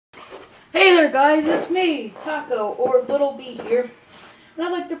Hey there guys, it's me, Taco, or Little B here, and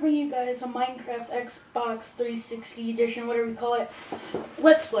I'd like to bring you guys a Minecraft Xbox 360 edition, whatever you call it,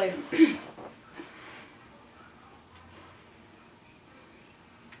 Let's Play.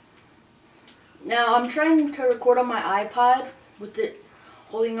 Now, I'm trying to record on my iPod with it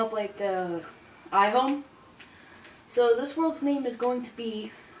holding up like iHome. So this world's name is going to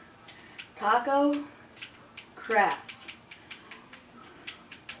be Taco Craft.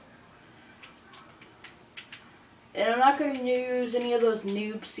 And I'm not going to use any of those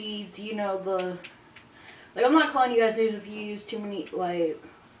noob seeds, you know, I'm not calling you guys names if you use too many,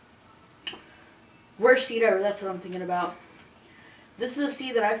 worst seed ever, that's what I'm thinking about. This is a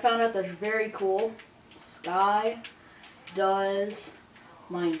seed that I found out that's very cool. Sky does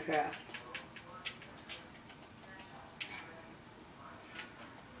Minecraft.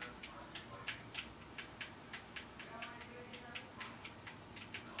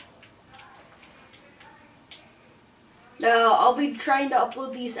 Now, I'll be trying to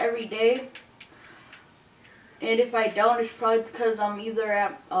upload these every day. And if I don't, it's probably because I'm either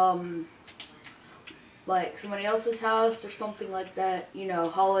at, like somebody else's house or something like that, you know,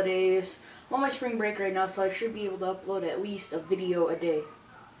 holidays. I'm on my spring break right now, so I should be able to upload at least a video a day.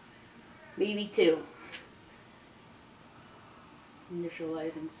 Maybe two.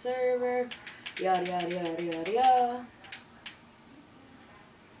 Initializing server, yada yada yada yada yada.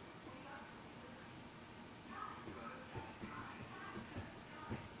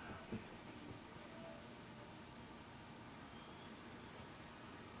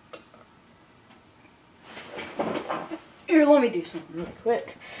 Here, let me do something really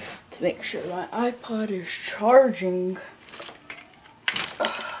quick to make sure my iPod is charging.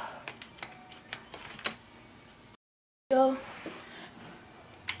 Go.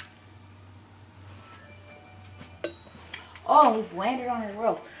 Oh, we've landed on a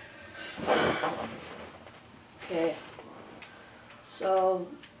rope. Okay. So,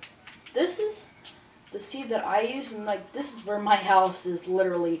 this is the seed that I use, and like this is where my house is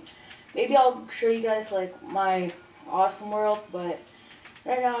literally. Maybe I'll show you guys like my awesome world, but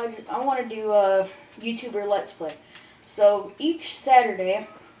right now I want to do a YouTuber Let's Play. So each Saturday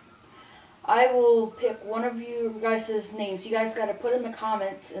I will pick one of you guys' names. You guys got to put in the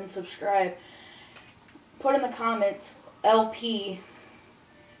comments and subscribe. Put in the comments LP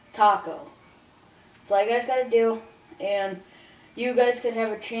Taco. That's all you guys got to do, and you guys could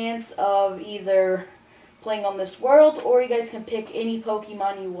have a chance of either playing on this world, or you guys can pick any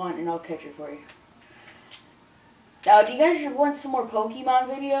Pokemon you want and I'll catch it for you. Now, do you guys want some more Pokemon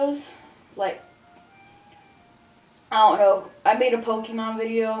videos? Like, I don't know, I made a Pokemon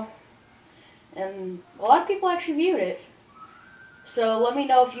video and a lot of people actually viewed it. So let me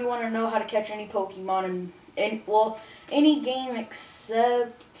know if you want to know how to catch any Pokemon and well, any game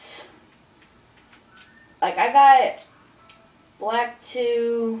except, like, I got Black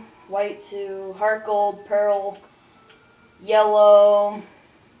 2, White 2, Heart Gold, Pearl, Yellow.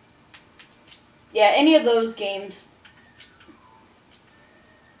 Yeah, any of those games.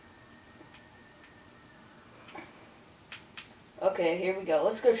 Okay, here we go.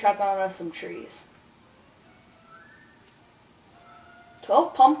 Let's go chop on some trees.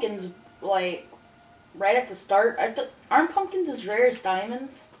 12 pumpkins, like, right at the start. Aren't pumpkins as rare as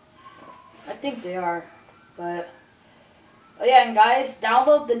diamonds? I think they are, but... Oh yeah, and guys,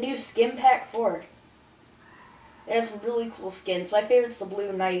 download the new Skin Pack 4. It has some really cool skins. My favorite's the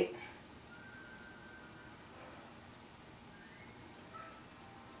Blue Knight.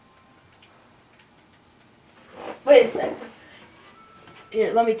 Wait a second.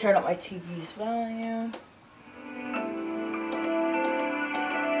 Here, let me turn up my TV's volume.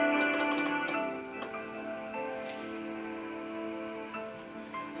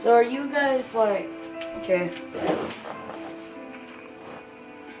 So are you guys like... Okay.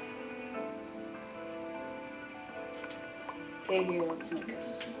 Okay, here, let's make this.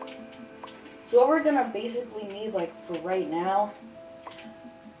 So what we're gonna basically need, like, for right now,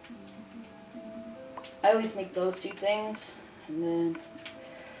 I always make those two things, and then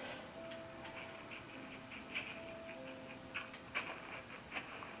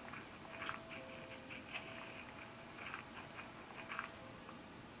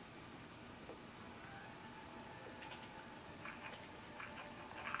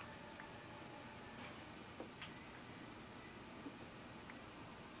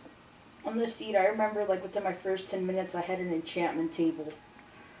on this seed, I remember, like, within my first 10 minutes, I had an enchantment table.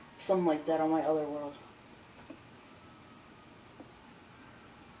 Something like that on my other world.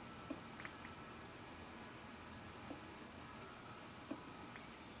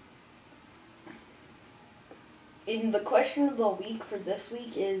 And the question of the week for this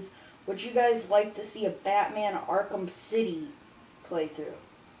week is, would you guys like to see a Batman Arkham City playthrough?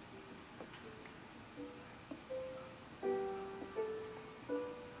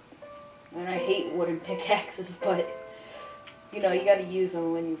 And I hate wooden pickaxes, but you know, you gotta use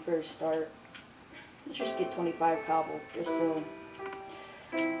them when you first start. Let's just get 25 cobble, just so.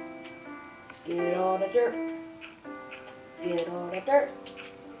 Get all the dirt. Get all the dirt.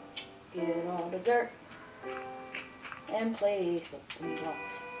 Get all the dirt. And place some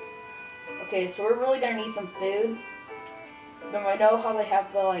blocks. Okay, so we're really gonna need some food. But I know how they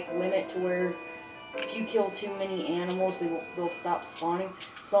have the like limit to where if you kill too many animals, they'll stop spawning.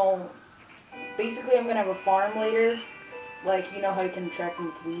 So basically, I'm gonna have a farm later. Like, you know how you can track them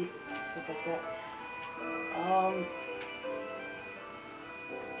with weed, stuff like that.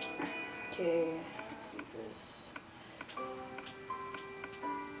 Okay, let's see this.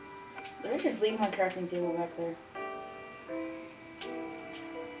 Let me just leave my crafting table back there.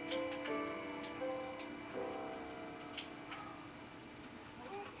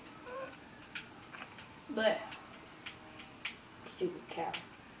 But stupid cow,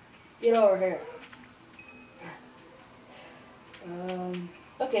 get over here.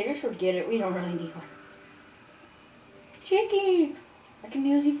 Okay, just forget it. We don't really need one. Chicken! I can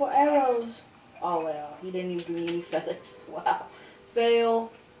use you for arrows. Oh, well, he didn't even give me any feathers. Wow.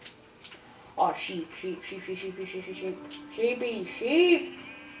 Fail. Oh, sheep, sheep, sheep, sheep, sheep, sheep, sheep, sheep. Sheepy, sheep!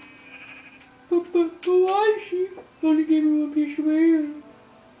 Why sheep? Only give me one piece of hair.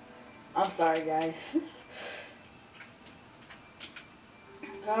 I'm sorry, guys.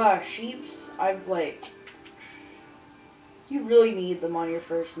 Gosh, sheeps, I've like... You really need them on your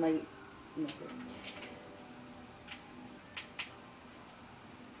first night. Okay.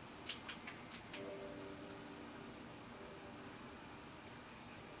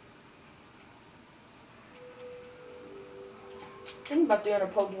 Think about doing a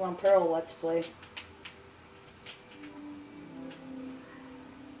Pokemon Pearl Let's Play.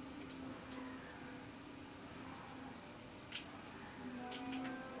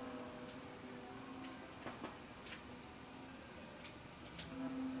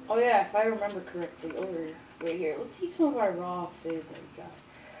 Oh yeah, if I remember correctly, over right here. Let's see some of our raw food that we got.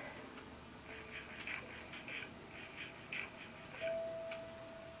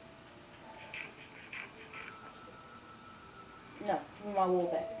 No, give me my wool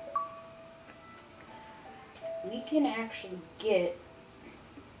back. We can actually get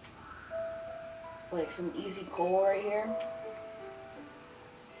like some easy coal right here.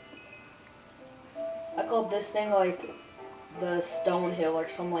 I called this thing like the Stone Hill or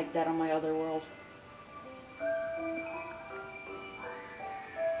something like that on my other world.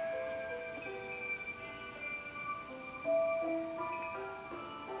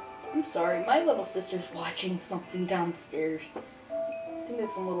 I'm sorry, my little sister's watching something downstairs. I think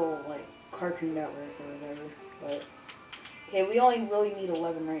it's some little like Cartoon Network or whatever. But okay, we only really need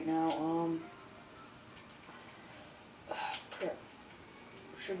 11 right now. Crap.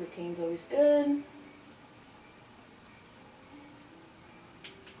 Sugar cane's always good.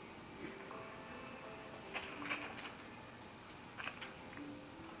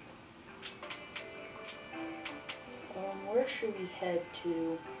 Where should we head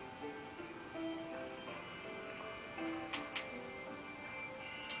to?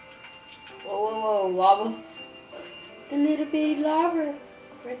 Whoa, whoa, whoa, wobble. The little bitty lava.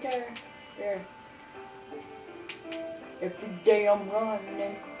 Right there. There. Every day I'm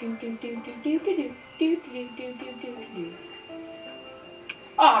running. Do, do, do, do, do, do, do, do, do, do, do, do, do.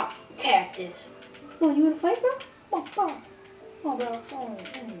 Ah, cactus. Oh, you wanna fight, bro? Come on, come on. Come on, bro. Come on.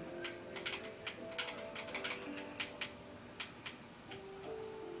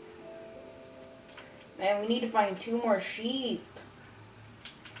 Man, we need to find 2 more sheep.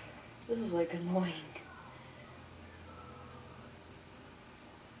 This is like annoying.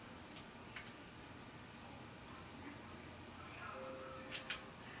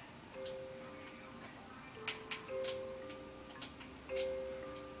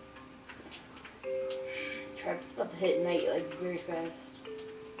 Trap's about to hit night like very fast.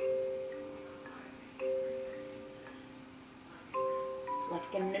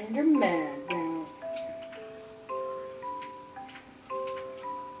 Like an Enderman down.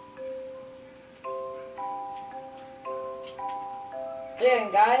 Yeah,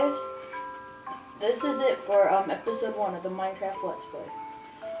 and guys, this is it for episode 1 of the Minecraft Let's Play.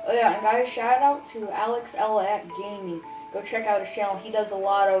 Oh yeah, and guys, shout out to Alex Ella at Gaming. Go check out his channel. He does a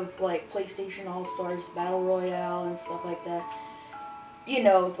lot of like PlayStation All Stars, Battle Royale, and stuff like that. You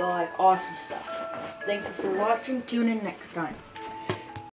know, the like awesome stuff. Thank you for watching. Tune in next time.